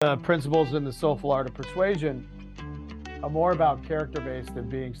The principles in the Soulful Art of Persuasion are more about character-based than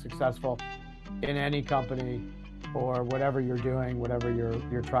being successful in any company or whatever you're doing, whatever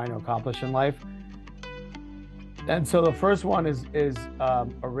you're trying to accomplish in life. And so the first one is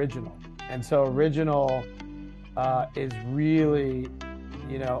original. And so original is really,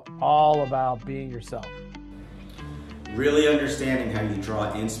 all about being yourself. Really understanding how you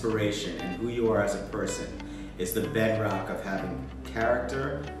draw inspiration and who you are as a person is the bedrock of having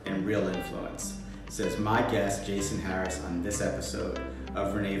character and real influence, says my guest Jason Harris on this episode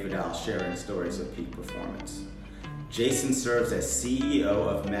of Renee Vidal Sharing Stories of Peak Performance. Jason serves as CEO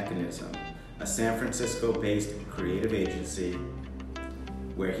of Mekanism, a San Francisco-based creative agency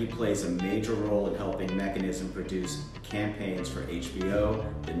where he plays a major role in helping Mekanism produce campaigns for HBO,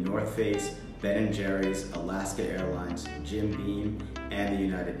 The North Face, Ben & Jerry's, Alaska Airlines, Jim Beam, and the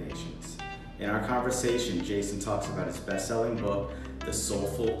United Nations. In our conversation, Jason talks about his best-selling book, The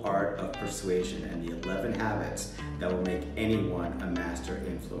Soulful Art of Persuasion, and the 11 habits that will make anyone a master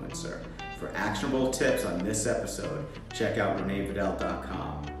influencer. For actionable tips on this episode, check out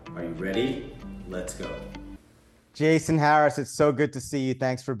reneevidal.com. Are you ready? Let's go. Jason Harris, it's so good to see you.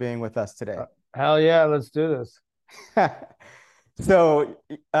 Thanks for being with us today. Hell yeah, let's do this. So,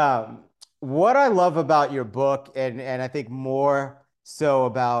 what I love about your book, and I think more so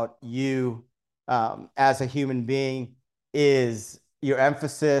about you as a human being, is your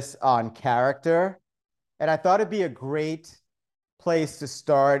emphasis on character. And I thought it'd be a great place to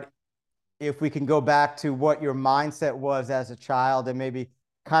start if we can go back to what your mindset was as a child and maybe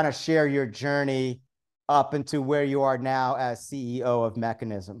kind of share your journey up into where you are now as CEO of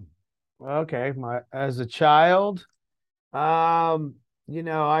Mekanism. Okay, as a child, I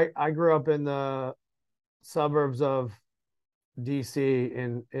grew up in the suburbs of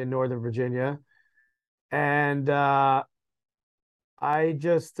DC in Northern Virginia, and I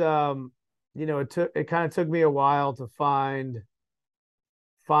just it kind of took me a while to find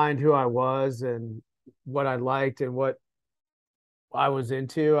who I was and what I liked and what I was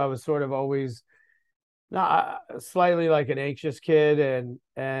into. I was sort of always not slightly like an anxious kid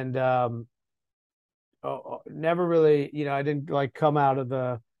and never really, I didn't like come out of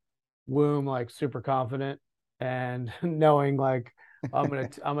the womb like super confident and knowing like I'm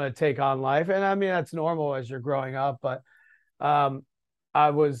gonna take on life. And I mean that's normal as you're growing up, but I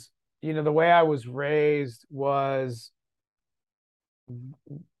was, the way I was raised was,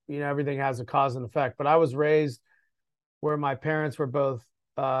 everything has a cause and effect. But I was raised where my parents were both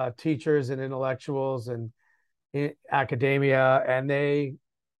teachers and intellectuals and in academia, and they,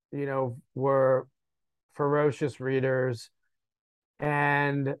 were ferocious readers.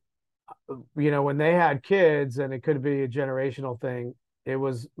 And when they had kids, and it could be a generational thing, it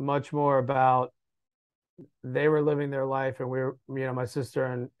was much more about they were living their life, and we were, my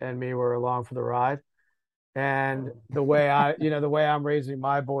sister and me were along for the ride. And the way the way I'm raising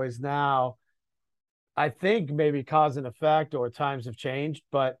my boys now, I think maybe cause and effect or times have changed,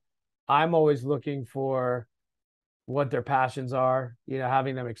 but I'm always looking for what their passions are,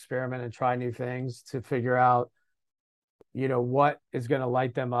 having them experiment and try new things to figure out, what is going to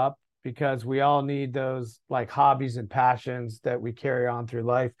light them up, because we all need those like hobbies and passions that we carry on through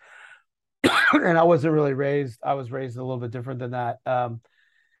life. And I wasn't really I was raised a little bit different than that.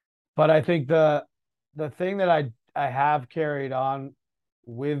 But I think the thing that I have carried on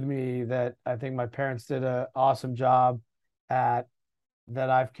with me that I think my parents did an awesome job at, that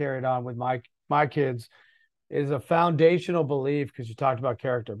I've carried on with my kids, is a foundational belief, because you talked about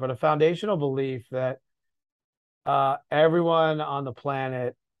character, but a foundational belief that everyone on the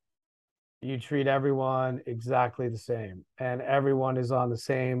planet, you treat everyone exactly the same, and everyone is on the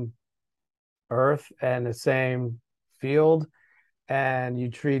same earth and the same field, and you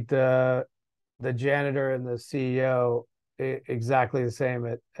treat the janitor and the CEO exactly the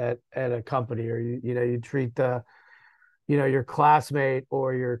same at a company, or you treat the your classmate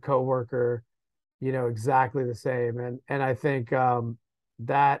or your coworker exactly the same. And I think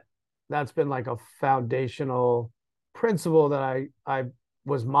that's been like a foundational principle that I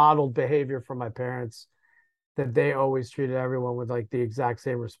was modeled behavior from my parents, that they always treated everyone with like the exact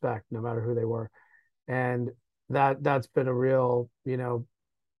same respect no matter who they were. And that's been a real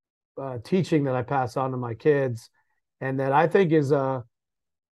teaching that I pass on to my kids, and that I think is a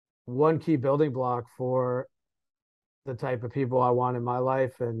one key building block for the type of people I want in my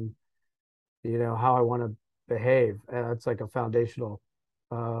life, and how I want to behave. And it's like a foundational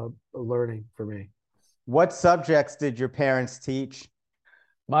learning for me. What subjects did your parents teach?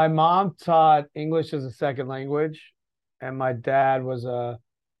 My mom taught English as a second language, and my dad was a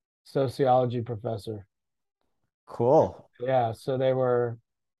sociology professor. Cool. Yeah, so they were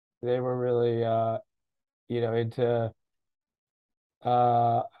they were really into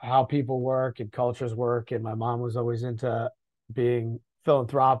how people work and cultures work. And my mom was always into being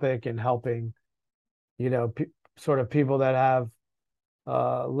philanthropic and helping, you know, sort of people that have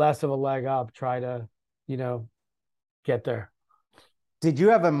less of a leg up try to, you know, get there. Did you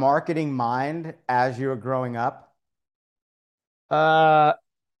have a marketing mind as you were growing up? Uh,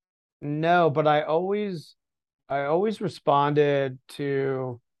 no, but I always responded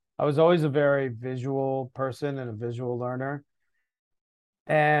to, I was always a very visual person and a visual learner.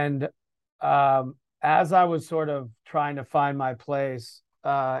 And as I was sort of trying to find my place,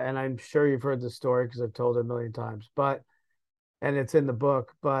 and I'm sure you've heard the story because I've told it a million times, and it's in the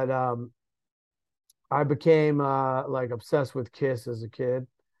book, but I became like obsessed with Kiss as a kid.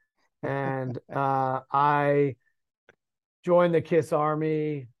 And I joined the Kiss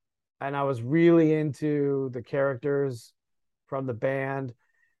Army, and I was really into the characters from the band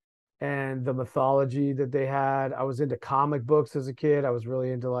and the mythology that they had. I was into comic books as a kid. I was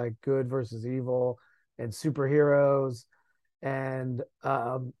really into like good versus evil and superheroes, and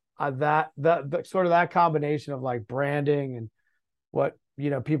that sort of that combination of like branding and what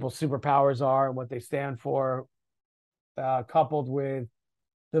people's superpowers are and what they stand for, coupled with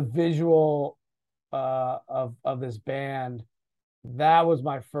the visual of this band. That was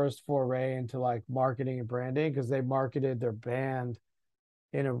my first foray into like marketing and branding because they marketed their band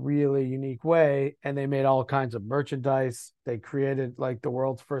in a really unique way, and they made all kinds of merchandise. They created like the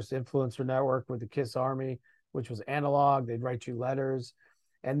world's first influencer network with the Kiss Army, which was analog. They'd write you letters,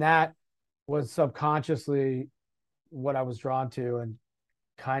 and that was subconsciously what I was drawn to, and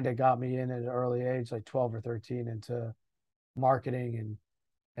kind of got me in at an early age, like 12 or 13, into marketing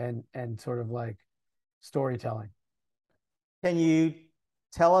and sort of like storytelling. Can you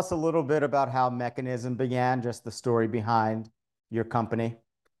tell us a little bit about how Mechanism began, just the story behind your company?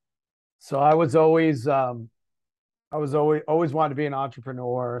 So I was always wanted to be an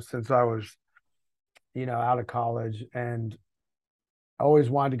entrepreneur since I was, out of college, and I always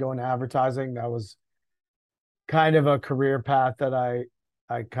wanted to go into advertising. That was kind of a career path that I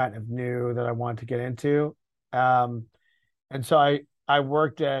kind of knew that I wanted to get into. Um, and so I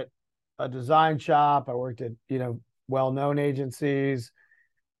worked at a design shop. I worked at, well-known agencies,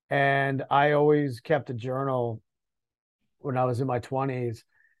 and I always kept a journal when I was in my 20s,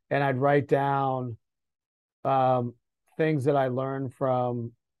 and I'd write down um, things that I learned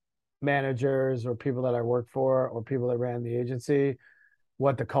from managers or people that I worked for or people that ran the agency,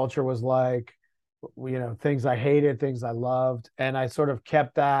 what the culture was like, things I hated, things I loved. And I sort of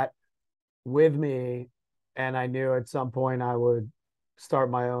kept that with me. And I knew at some point I would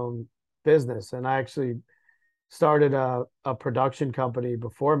start my own business. And I actually started a production company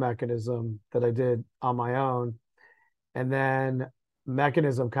before Mechanism that I did on my own. And then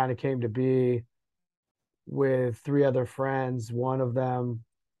Mechanism kind of came to be with three other friends. One of them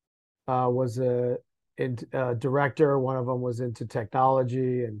was a director. One of them was into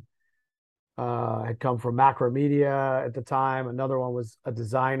technology and had come from Macromedia at the time. Another one was a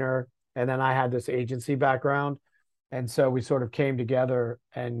designer, and then I had this agency background, and so we sort of came together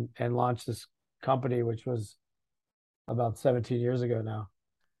and launched this company, which was about 17 years ago now.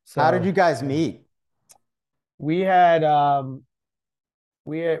 How did So you guys yeah, meet? we had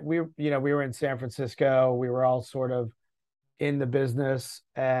we were in San Francisco. We were all sort of in the business,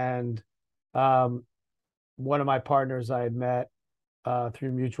 and um, one of my partners I had met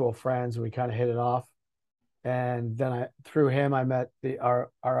through mutual friends. We kind of hit it off, and then through him I met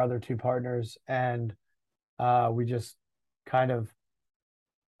our other two partners, and we just kind of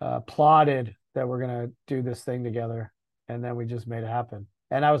plotted that we're gonna do this thing together, and then we just made it happen.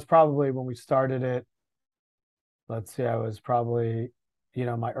 And I was probably when we started it. Let's see, I was probably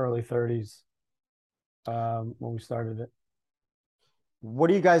my early 30s when we started it. What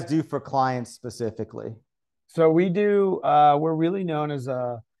do you guys do for clients specifically? So we're really known as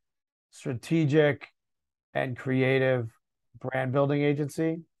a strategic and creative brand building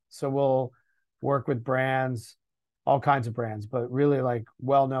agency. So we'll work with brands, all kinds of brands, but really like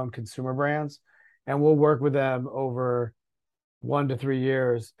well-known consumer brands. And we'll work with them over 1 to 3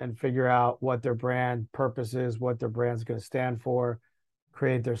 years and figure out what their brand purpose is, what their brand's going to stand for,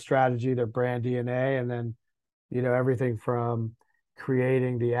 create their strategy, their brand DNA, and then, everything from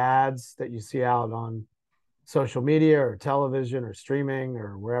creating the ads that you see out on social media or television or streaming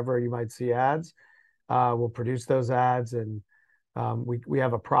or wherever you might see ads. We'll produce those ads, and we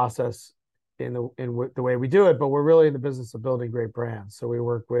have a process in the way we do it. But we're really in the business of building great brands. So we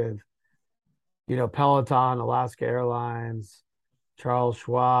work with Peloton, Alaska Airlines, Charles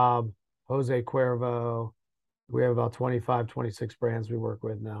Schwab, Jose Cuervo, We have about 25, 26 brands we work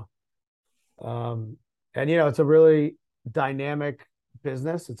with now. Um, and it's a really dynamic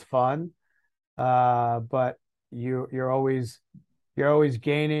business. It's fun. But you're always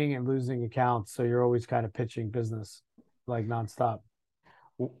gaining and losing accounts. So you're always kind of pitching business like nonstop.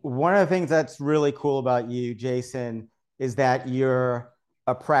 One of the things that's really cool about you, Jason, is that you're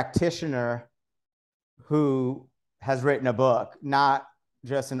a practitioner who has written a book, not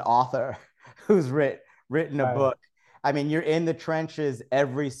just an author who's written a Right. book. I mean, you're in the trenches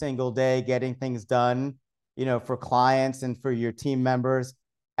every single day getting things done, for clients and for your team members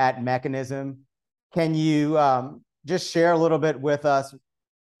at Mekanism. Can you just share a little bit with us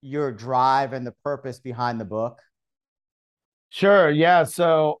your drive and the purpose behind the book? Sure. Yeah.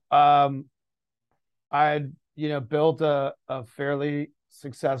 So I built a fairly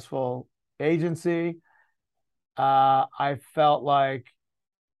successful agency. I felt like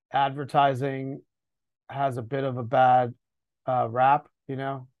advertising has a bit of a bad rap,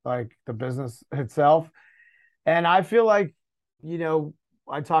 like the business itself. And I feel like, you know,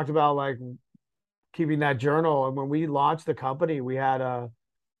 I talked about like keeping that journal. And when we launched the company, we had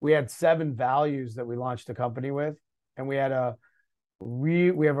 7 values that we launched the company with. And we have a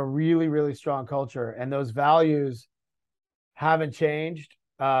really, really strong culture. And those values haven't changed.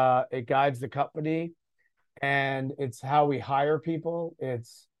 It guides the company and it's how we hire people.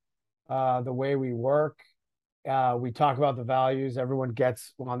 It's the way we work. We talk about the values. Everyone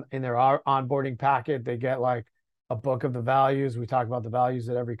gets in their onboarding packet. They get like a book of the values. We talk about the values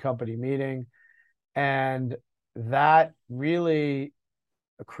at every company meeting, and that really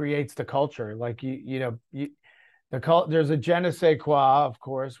creates the culture. Like there's a je ne sais quoi, of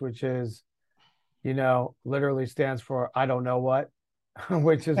course, which is literally stands for I don't know what,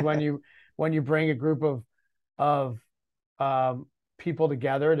 which is when you bring a group of people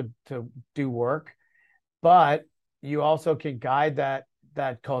together to do work, but you also can guide that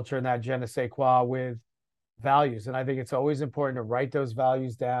culture and that je ne sais quoi with values. And I think it's always important to write those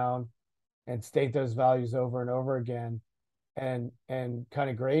values down and state those values over and over again and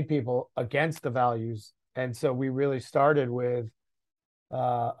kind of grade people against the values. And so we really started with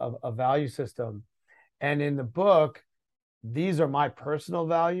a value system. And in the book, these are my personal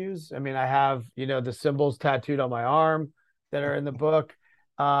values. I mean, I have, the symbols tattooed on my arm that are in the book.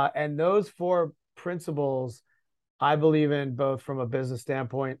 And those 4 principles I believe in both from a business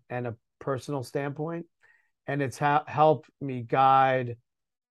standpoint and a personal standpoint. And it's helped me guide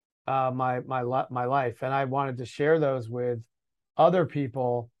my life. And I wanted to share those with other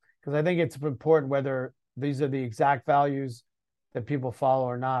people because I think it's important whether these are the exact values that people follow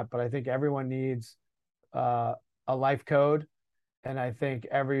or not. But I think everyone needs uh, a life code, and I think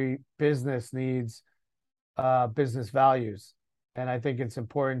every business needs business values. And I think it's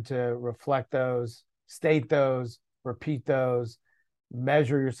important to reflect those, state those, repeat those,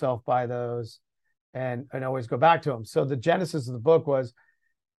 measure yourself by those, and always go back to them. So the genesis of the book was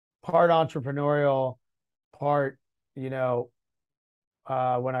part entrepreneurial, part, when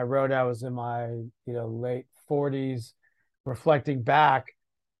I wrote, I was in my, late 40s, reflecting back.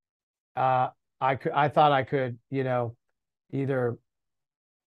 Uh, I thought I could, either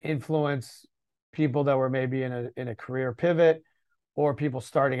influence people that were maybe in a career pivot or people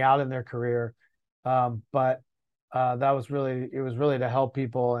starting out in their career. But that was really it was really to help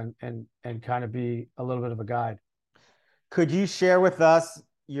people and kind of be a little bit of a guide. Could you share with us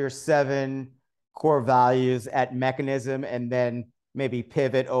your 7 core values at Mekanism and then maybe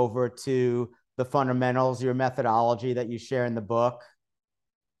pivot over to the fundamentals, your methodology that you share in the book?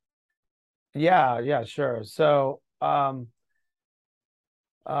 Yeah, sure. So our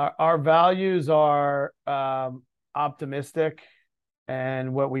values are optimistic,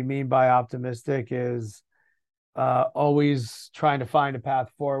 and what we mean by optimistic is always trying to find a path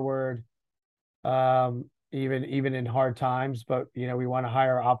forward, even in hard times. But we want to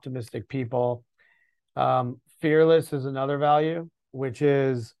hire optimistic people. Fearless is another value, which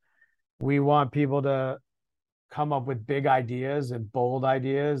is we want people to come up with big ideas and bold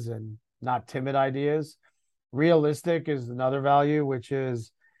ideas and not timid ideas. Realistic is another value, which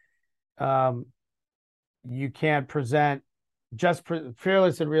is um, you can't present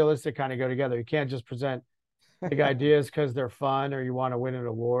fearless and realistic kind of go together. You can't just present big ideas because they're fun or you want to win an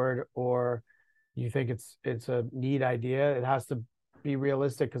award or you think it's a neat idea. It has to be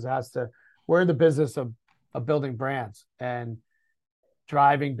realistic because we're in the business of building brands and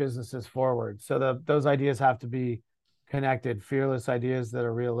driving businesses forward. So those ideas have to be connected, fearless ideas that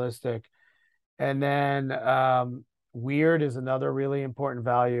are realistic. And then weird is another really important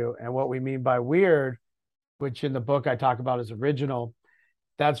value. And what we mean by weird, which in the book I talk about as original,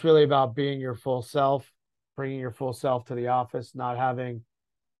 that's really about being your full self, bringing your full self to the office, not having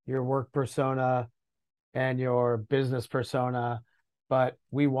your work persona and your business persona, but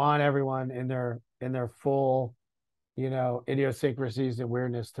we want everyone in their full, idiosyncrasies and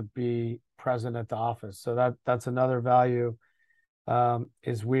weirdness to be present at the office. So that's another value.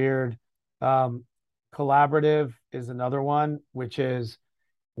 Is weird. Um, Collaborative is another one, which is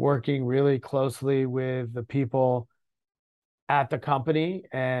working really closely with the people at the company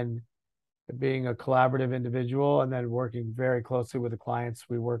and being a collaborative individual, and then working very closely with the clients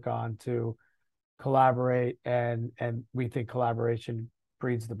we work on to collaborate, and we think collaboration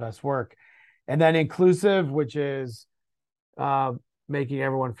breeds the best work. And then inclusive, which is uh, making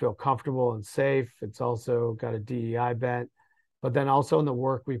everyone feel comfortable and safe. It's also got a DEI bent, but then also in the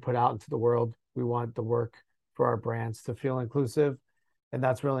work we put out into the world, we want the work for our brands to feel inclusive, and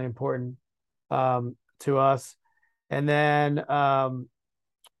that's really important to us. And then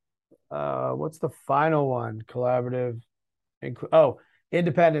what's the final one? Collaborative,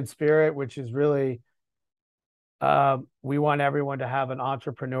 independent spirit, which is really we want everyone to have an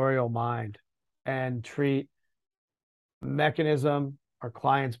entrepreneurial mind and treat Mekanism, our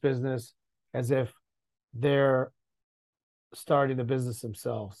client's business, as if they're starting the business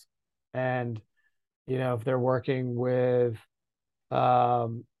themselves. And, if they're working with,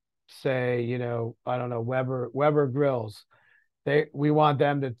 say, I don't know, Weber Grills, we want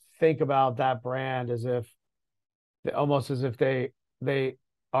them to think about that brand as if almost as if they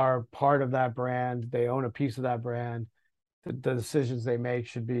are part of that brand, they own a piece of that brand. The decisions they make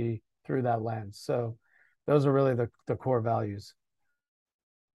should be through that lens. So those are really the core values.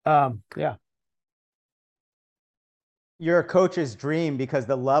 Yeah. You're a coach's dream because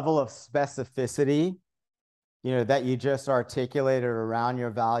the level of specificity, that you just articulated around your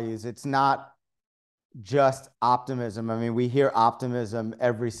values, it's not just optimism. I mean, we hear optimism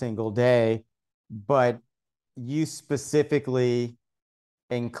every single day, but you specifically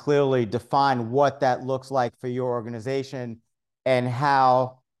and clearly define what that looks like for your organization and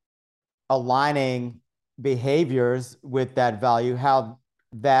how aligning behaviors with that value, how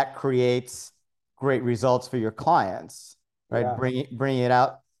that creates great results for your clients, right? Yeah. Bringing it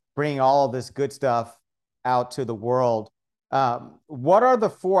out, bringing all of this good stuff out to the world. What are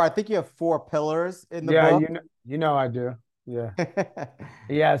the four? I think you have four pillars in the Yeah, book. I do. Yeah.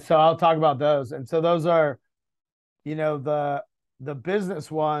 Yeah, so I'll talk about those. And so those are, the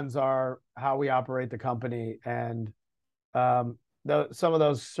business ones are how we operate the company, and some of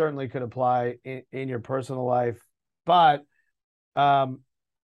those certainly could apply in your personal life, but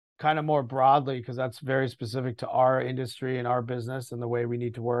kind of more broadly, because that's very specific to our industry and our business and the way we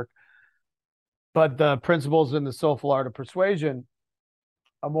need to work. But the principles in the Soulful Art of Persuasion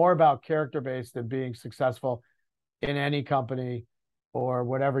are more about character based and being successful in any company or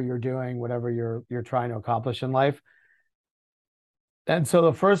whatever you're doing, whatever you're trying to accomplish in life. And so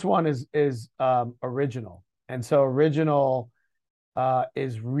the first one is original. And so original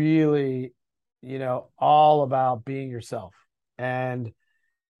is really, all about being yourself. And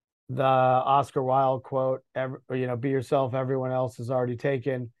the Oscar Wilde quote, be yourself, everyone else is already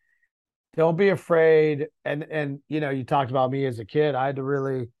taken. Don't be afraid. And you talked about me as a kid. I had to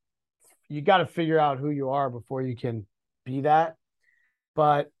really, you got to figure out who you are before you can be that.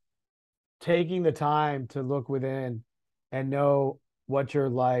 But taking the time to look within and know what you're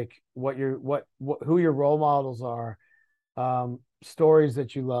like, what who your role models are, stories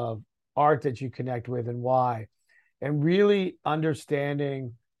that you love, art that you connect with, and why, and really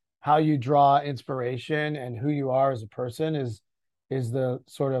understanding how you draw inspiration and who you are as a person is the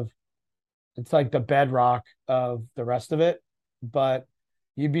sort of, it's like the bedrock of the rest of it. But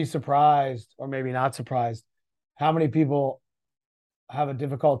you'd be surprised, or maybe not surprised, how many people have a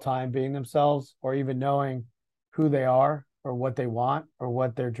difficult time being themselves or even knowing who they are or what they want or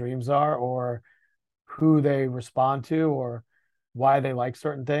what their dreams are or who they respond to or why they like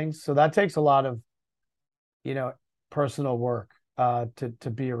certain things. So that takes a lot of, personal work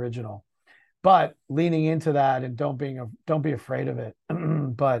to be original. But leaning into that, and don't be afraid of it.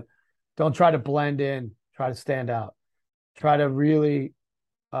 But don't try to blend in, try to stand out. Try to really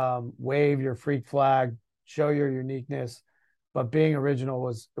wave your freak flag, show your uniqueness. But being original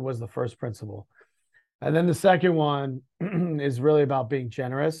was the first principle. And then the second one is really about being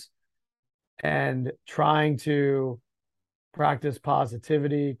generous and trying to practice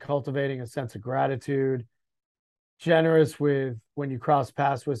positivity, cultivating a sense of gratitude, generous with when you cross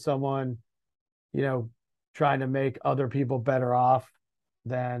paths with someone, trying to make other people better off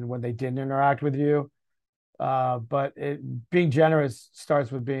than when they didn't interact with you. But being generous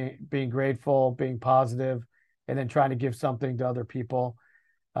starts with being grateful, being positive, and then trying to give something to other people.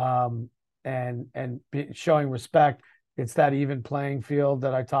 showing respect. It's that even playing field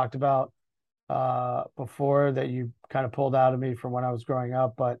that I talked about before, that you kind of pulled out of me from when I was growing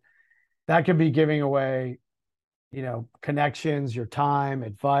up. But that could be giving away, connections, your time,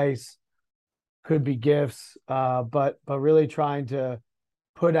 advice, could be gifts, but really trying to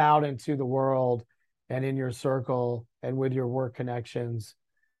put out into the world and in your circle and with your work connections,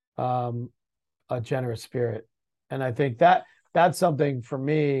 um, a generous spirit. And I think that that's something for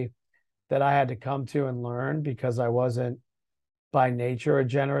me that I had to come to and learn, because I wasn't by nature a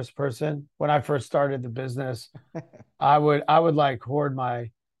generous person. When I first started the business, I would like hoard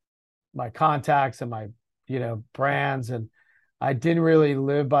my contacts and my brands, and I didn't really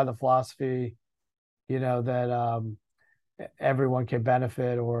live by the philosophy that everyone can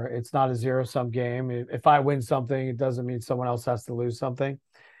benefit, or it's not a zero sum game. If I win something, it doesn't mean someone else has to lose something.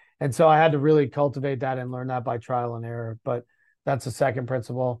 And so I had to really cultivate that and learn that by trial and error. But that's the second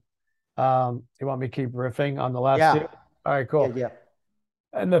principle. You want me to keep riffing on the last two? Yeah. All right, Yeah. cool. Yeah.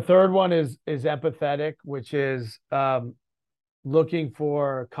 And the third one is empathetic, which is looking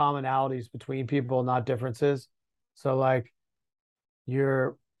for commonalities between people, not differences. So like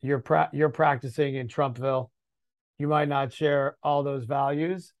you're practicing in Trumpville. You might not share all those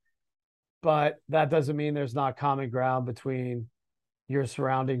values, but that doesn't mean there's not common ground between your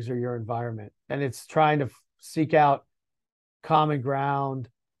surroundings or your environment. And it's trying to seek out common ground,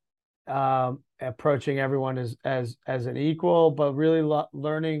 approaching everyone as an equal, but really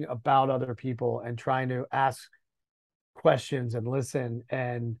learning about other people and trying to ask questions and listen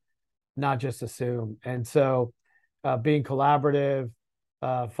and not just assume. And so, being collaborative,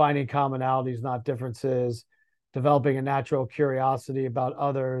 finding commonalities, not differences, developing a natural curiosity about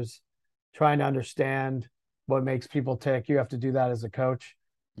others, trying to understand what makes people tick. You have to do that as a coach.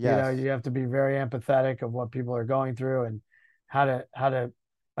 Yes. You have to be very empathetic of what people are going through, and how to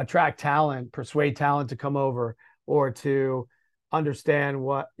attract talent, persuade talent to come over, or to understand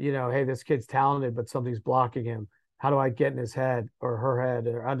what, hey, this kid's talented, but something's blocking him. How do I get in his head or her head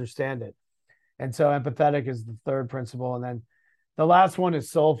or understand it? And so empathetic is the third principle. And then the last one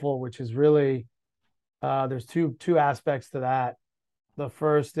is soulful, which is really, there's two aspects to that. The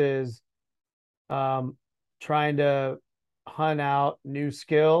first is um, trying to hunt out new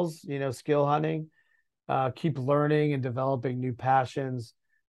skills, skill hunting, keep learning and developing new passions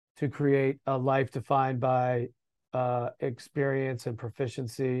to create a life defined by experience and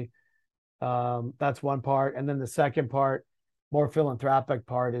proficiency. That's one part. And then the second part, more philanthropic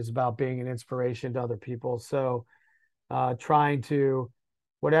part, is about being an inspiration to other people. So trying to,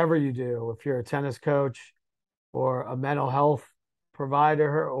 whatever you do, if you're a tennis coach or a mental health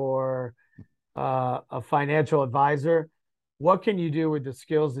provider or a financial advisor, what can you do with the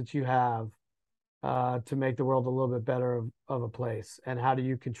skills that you have to make the world a little bit better of a place? And how do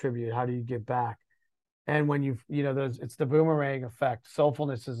you contribute? How do you give back? And when it's the boomerang effect.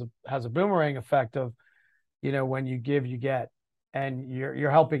 Soulfulness has a boomerang effect of, when you give, you get, and you're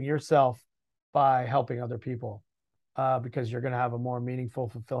helping yourself by helping other people, because you're going to have a more meaningful,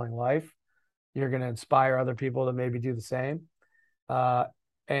 fulfilling life. You're going to inspire other people to maybe do the same, uh,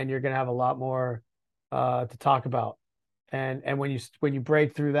 and you're going to have a lot more to talk about. And when you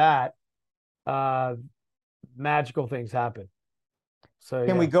break through that, uh, magical things happen. So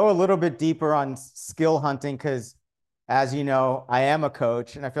Can we yeah. go a little bit deeper on skill hunting? Because, as you know, I am a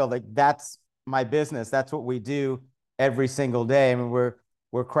coach, and I feel like that's my business. That's what we do every single day. I mean, we're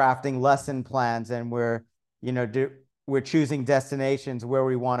crafting lesson plans, and we're choosing destinations where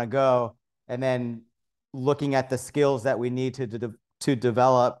we want to go, and then looking at the skills that we need to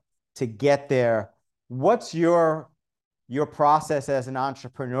develop to get there. What's your process as an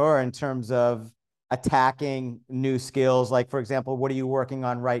entrepreneur in terms of attacking new skills? Like, for example, what are you working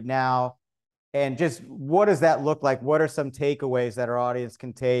on right now? And just what does that look like? What are some takeaways that our audience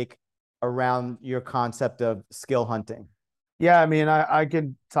can take around your concept of skill hunting? Yeah, I mean, I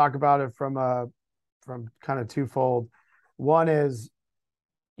could talk about it from kind of twofold. One is,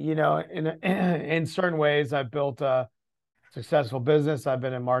 in certain ways, I've built a successful business. I've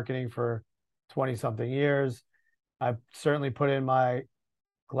been in marketing for 20 something years. I've certainly put in my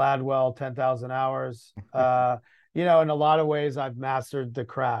Gladwell 10,000 hours. In a lot of ways, I've mastered the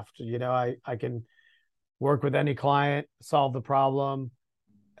craft. I can work with any client, solve the problem,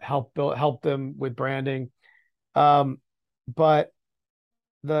 help them with branding. Um, but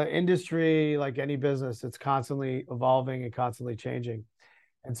the industry, like any business, it's constantly evolving and constantly changing.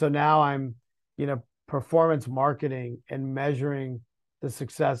 And so now I'm, performance marketing and measuring the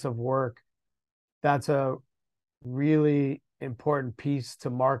success of work. That's a really important piece to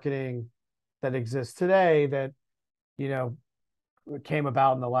marketing that exists today that, you know, came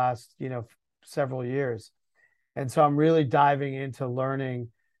about in the last, several years. And so I'm really diving into learning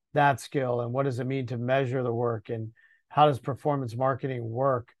that skill and what does it mean to measure the work and how does performance marketing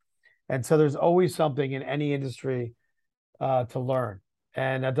work. And so there's always something in any industry to learn.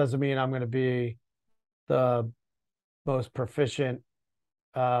 And that doesn't mean I'm going to be the most proficient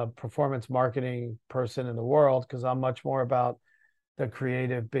performance marketing person in the world, because I'm much more about the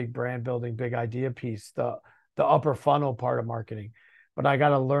creative, big brand building, big idea piece, the upper funnel part of marketing. But I got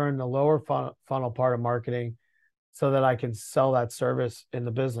to learn the lower funnel part of marketing so that I can sell that service in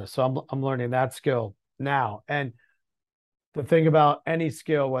the business. So I'm learning that skill now. And the thing about any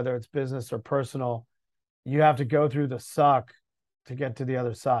skill, whether it's business or personal, you have to go through the suck to get to the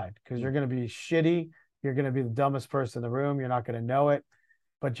other side, because you're going to be shitty. You're going to be the dumbest person in the room. You're not going to know it,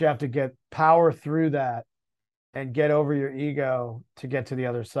 but you have to get power through that and get over your ego to get to the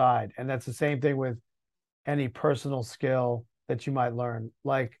other side. And that's the same thing with any personal skill that you might learn.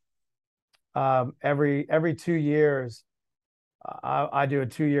 Like every 2 years, I do a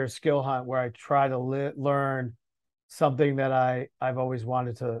 2 year skill hunt where I try to learn something that I've always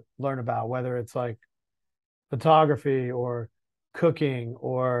wanted to learn about, whether it's like photography or cooking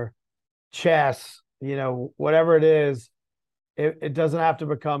or chess, whatever it is. It doesn't have to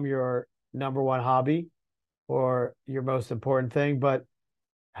become your number one hobby or your most important thing, but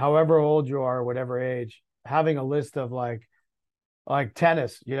however old you are, whatever age, having a list of like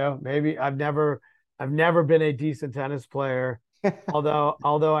tennis, maybe I've never been a decent tennis player,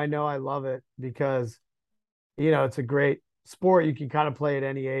 although I know I love it because it's a great sport. You can kind of play at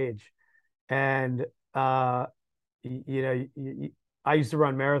any age. And I used to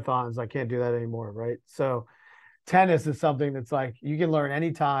run marathons. I can't do that anymore, right? So tennis is something that's like you can learn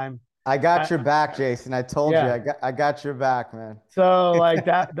anytime. I got your back, Jason. I told you, Yeah. I got your back, man. So like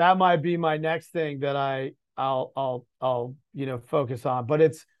that might be my next thing that I'll focus on. But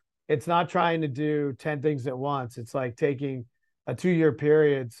it's not trying to do 10 things at once. It's like taking a 2 year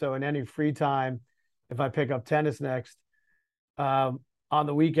period. So in any free time, if I pick up tennis next, on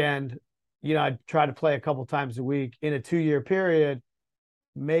the weekend, I try to play a couple times a week in a 2 year period.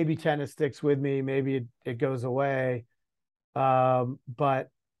 Maybe tennis sticks with me, maybe it goes away. But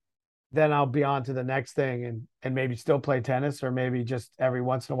then I'll be on to the next thing and maybe still play tennis, or maybe just every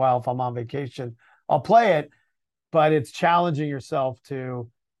once in a while if I'm on vacation, I'll play it. But it's challenging yourself to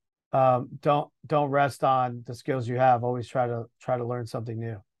don't rest on the skills you have. Always try to learn something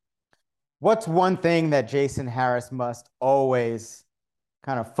new. What's one thing that Jason Harris must always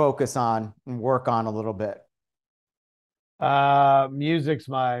kind of focus on and work on a little bit? Music's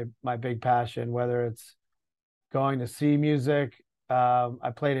my big passion, whether it's going to see music.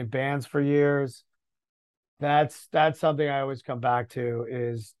 I played in bands for years. That's something I always come back to,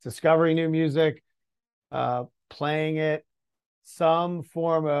 is discovering new music, playing it. Some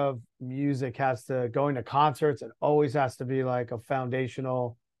form of music going to concerts. It always has to be like a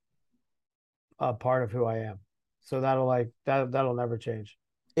foundational part of who I am. So that'll never change.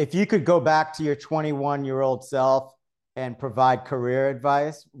 If you could go back to your 21-year-old self and provide career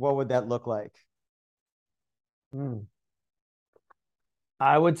advice, what would that look like?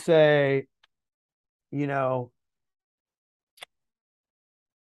 I would say, you know,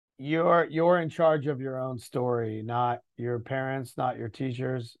 you're in charge of your own story, not your parents, not your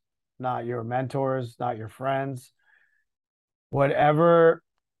teachers, not your mentors, not your friends. Whatever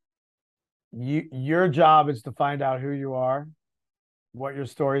your job is to find out who you are, what your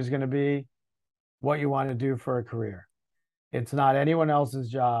story is going to be, what you want to do for a career. It's not anyone else's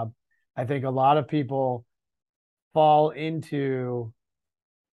job. I think a lot of people fall into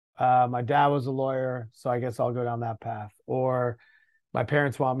my dad was a lawyer, so I guess I'll go down that path. Or my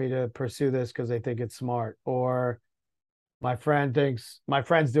parents want me to pursue this because they think it's smart. Or my friend's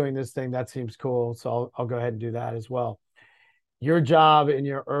doing this thing that seems cool, so I'll go ahead and do that as well. Your job in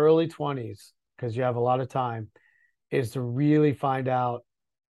your early 20s, because you have a lot of time, is to really find out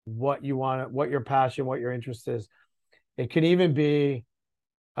what you want, what your passion, what your interest is. It could even be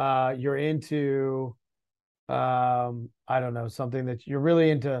you're into I don't know, something that you're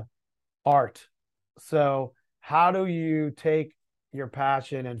really into, art. So how do you take your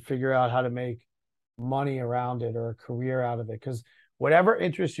passion and figure out how to make money around it or a career out of it? Because whatever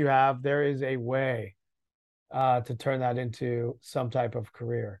interest you have, there is a way to turn that into some type of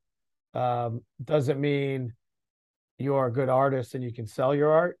career. Doesn't mean you're a good artist and you can sell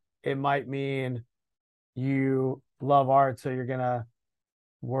your art. It might mean you love art, so you're gonna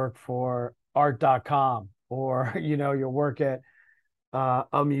work for art.com, or you'll work at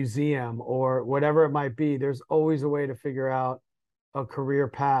a museum or whatever it might be. There's always a way to figure out a career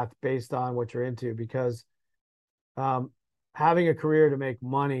path based on what you're into, because having a career to make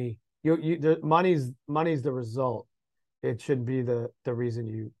money, money's the result. It shouldn't be the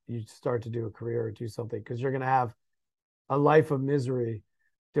reason you start to do a career or do something, because you're going to have a life of misery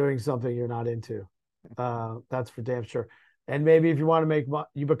doing something you're not into. That's for damn sure. And maybe if you want to make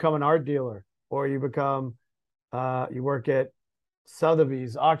you become an art dealer, or you become you work at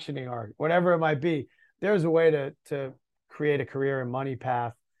Sotheby's auctioning art, whatever it might be. There's a way to create a career and money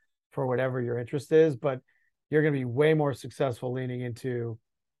path for whatever your interest is, but you're going to be way more successful leaning into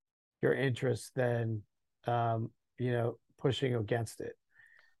your interest than pushing against it.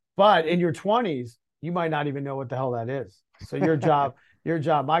 But in your 20s, you might not even know what the hell that is. So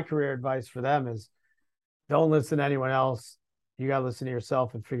my career advice for them is, don't listen to anyone else. You got to listen to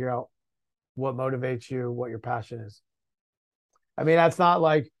yourself and figure out what motivates you, what your passion is. I mean, that's not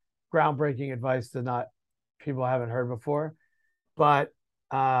like groundbreaking advice that not people haven't heard before, but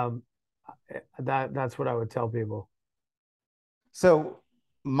um, that's what I would tell people. So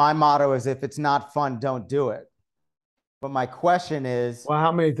my motto is, if it's not fun, don't do it. But my question is, Well,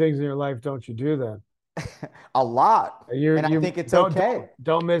 how many things in your life don't you do then? a lot. And I You think it's don't okay.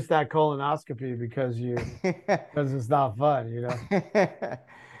 don't miss that colonoscopy because it's not fun, you know.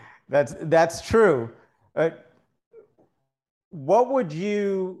 That's true. Uh, what would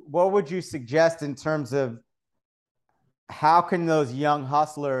you suggest in terms of how can those young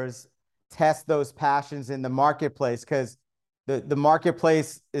hustlers test those passions in the marketplace? Because the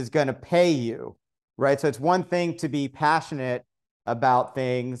marketplace is going to pay you, right? So it's one thing to be passionate about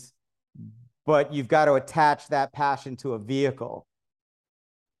things, but you've got to attach that passion to a vehicle.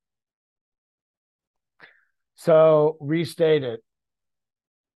 So restate it.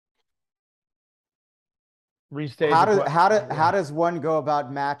 Restate How the does how do, question. how Yeah. does one go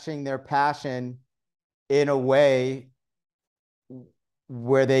about matching their passion in a way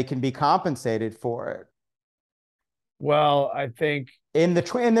where they can be compensated for it Well, I think in their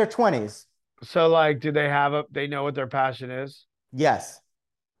 20s? so. Like, do they know what their passion is? Yes.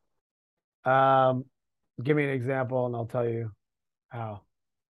 Um, Give me an example and I'll tell you how.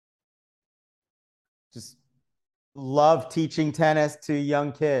 Just love teaching tennis to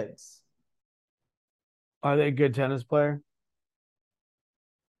young kids. Are they a good tennis player?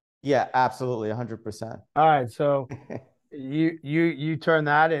 Yeah, absolutely, 100%. All right, so you turn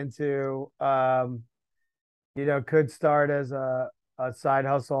that into could start as a side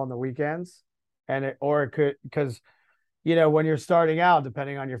hustle on the weekends, or it could, because when you're starting out,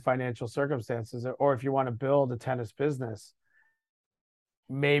 depending on your financial circumstances, or if you want to build a tennis business,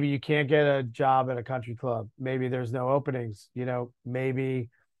 maybe you can't get a job at a country club. Maybe there's no openings. Maybe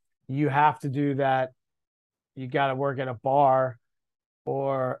you have to do that. You got to work at a bar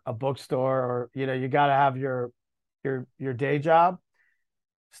or a bookstore, or you got to have your day job.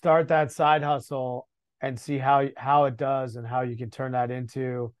 Start that side hustle and see how it does, and how you can turn that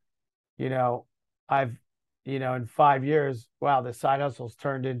into, you know I've in 5 years, wow, the side hustle's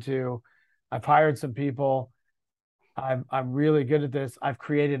turned into, I've hired some people. I'm really good at this. I've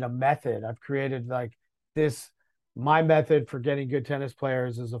created a method. I've created like this. My method for getting good tennis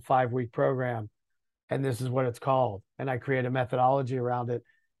players is a 5-week program, and this is what it's called. And I create a methodology around it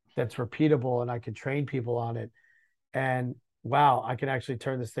that's repeatable, and I can train people on it. And wow, I can actually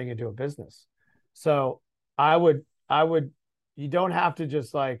turn this thing into a business. So I would, you don't have to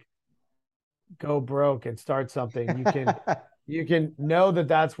just like go broke and start something. You can know that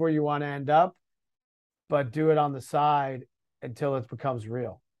that's where you want to end up, but do it on the side until it becomes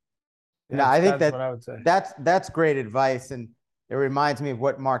real. No, That's I think that's what that I would say. that's great advice, and it reminds me of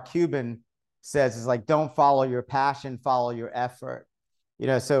what Mark Cuban says, is like, don't follow your passion, follow your effort.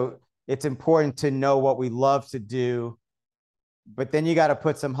 So it's important to know what we love to do, but then you got to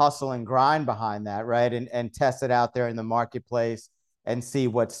put some hustle and grind behind that, right? And test it out there in the marketplace and see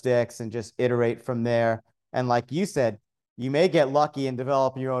what sticks, and just iterate from there. And like you said, you may get lucky and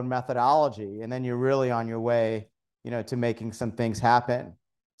develop your own methodology, and then you're really on your way, to making some things happen.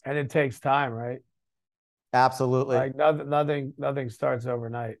 And it takes time, right? Absolutely. Like nothing starts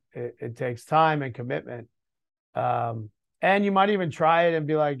overnight. It takes time and commitment. And you might even try it and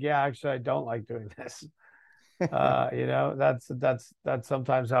be like, yeah, actually, I don't like doing this. That's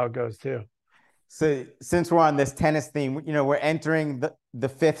sometimes how it goes too. So since we're on this tennis theme, we're entering the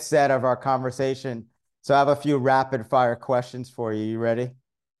fifth set of our conversation. So I have a few rapid fire questions for you. You ready?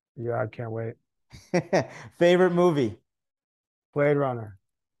 Yeah, I can't wait. Favorite movie? Blade Runner.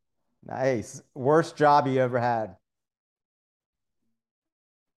 Nice. Worst job you ever had?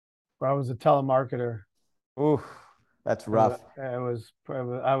 I was a telemarketer. Ooh, that's rough. I was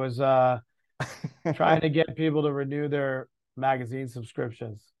trying to get people to renew their magazine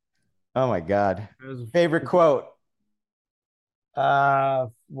subscriptions. Oh my God. It was Favorite quote?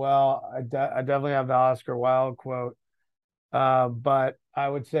 Well, I definitely have the Oscar Wilde quote. But I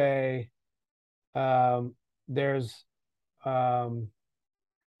would say um, there's um,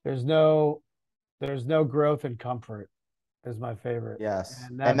 there's no there's no growth in comfort is my favorite, Yes.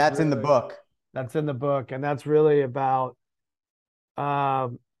 and And that's in the book. that's in the book, and that's really about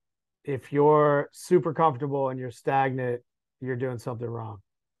um, if you're super comfortable and you're stagnant, you're doing something wrong.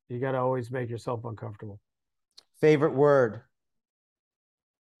 You got to always make yourself uncomfortable. Favorite word?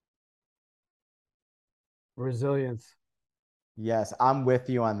 Resilience. Yes, I'm with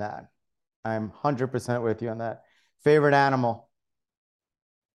you on that. I'm 100% with you on that. Favorite animal?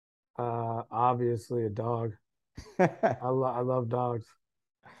 Obviously a dog. I love dogs.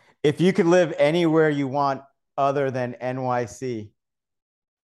 If you could live anywhere you want other than NYC,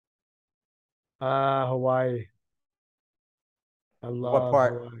 Hawaii. I what love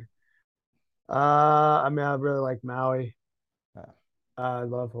part? Hawaii. I mean, I really like Maui. Uh, I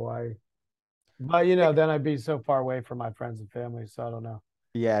love Hawaii. But then I'd be so far away from my friends and family, so I don't know.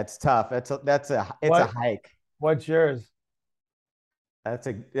 Yeah, it's tough. It's a What hike. what's yours? That's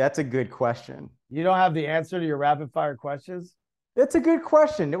a good question. You don't have the answer to your rapid fire questions? It's a good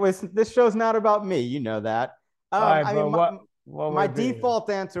question. This show's not about me, you know that. All right, I mean, but my, what would my it be? default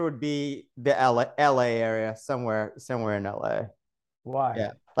answer would be the LA area, somewhere in LA. Why?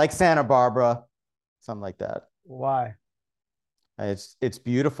 Yeah, like Santa Barbara, something like that. Why? It's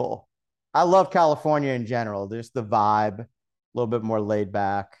beautiful. I love California in general. There's the vibe, a little bit more laid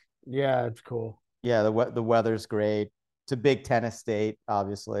back. Yeah, it's cool. Yeah, the weather's great. It's a big tennis state,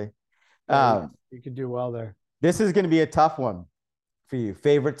 obviously. Yeah, Um, you could do well there. this is going to be a tough one for you.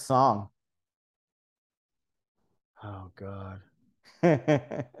 Favorite song? Oh God,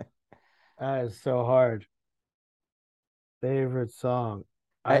 that is so hard. Favorite song?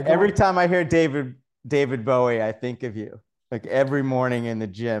 I Every don't. time I hear David Bowie, I think of you. Like every morning in the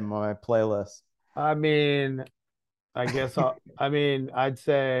gym on my playlist. I mean, I guess I mean, I'd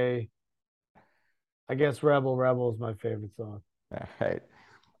say. I guess Rebel Rebel is my favorite song. All right.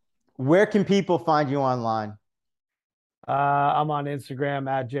 Where can people find you online? I'm on Instagram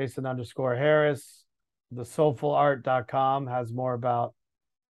at Jason_Harris. The soulfulart.com has more about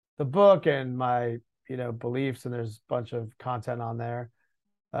the book and my, beliefs, and there's a bunch of content on there.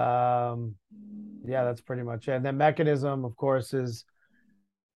 Um, yeah, that's pretty much it. And then Mechanism, of course, is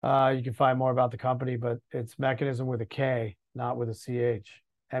you can find more about the company, but it's Mechanism with a K, not with a CH.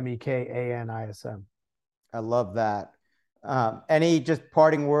 Mekanism. I love that. Any just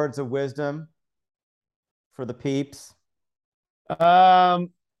parting words of wisdom for the peeps? Um,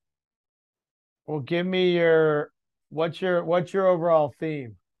 well, give me what's your overall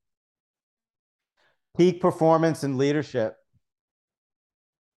theme? Peak performance and leadership.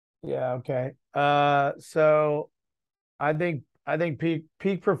 Yeah, okay. So I think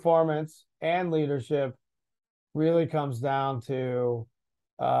peak performance and leadership really comes down to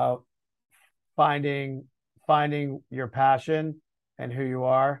uh finding finding your passion and who you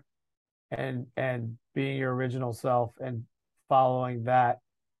are, and being your original self and following that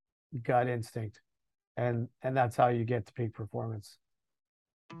gut instinct, and that's how you get to peak performance.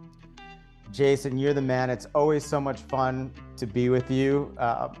 Jason, you're the man. It's always so much fun to be with you.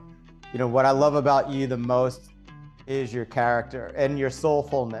 What I love about you the most is your character and your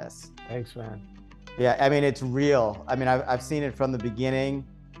soulfulness. Thanks, man. Yeah, I mean, it's real. I mean, I've seen it from the beginning.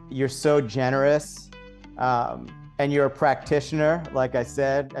 You're so generous, um, and you're a practitioner. Like I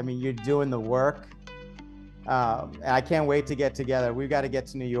said, I mean, you're doing the work. And I can't wait to get together. We've got to get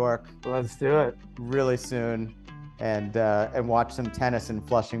to New York Let's do it. really soon, and watch some tennis in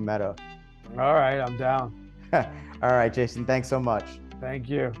Flushing Meadow. All right, I'm down. All right, Jason, thanks so much. Thank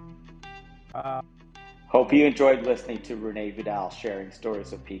you. Hope you enjoyed listening to Renee Vidal sharing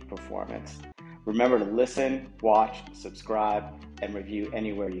stories of peak performance. Remember to listen, watch, subscribe, and review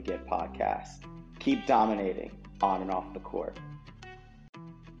anywhere you get podcasts. Keep dominating on and off the court.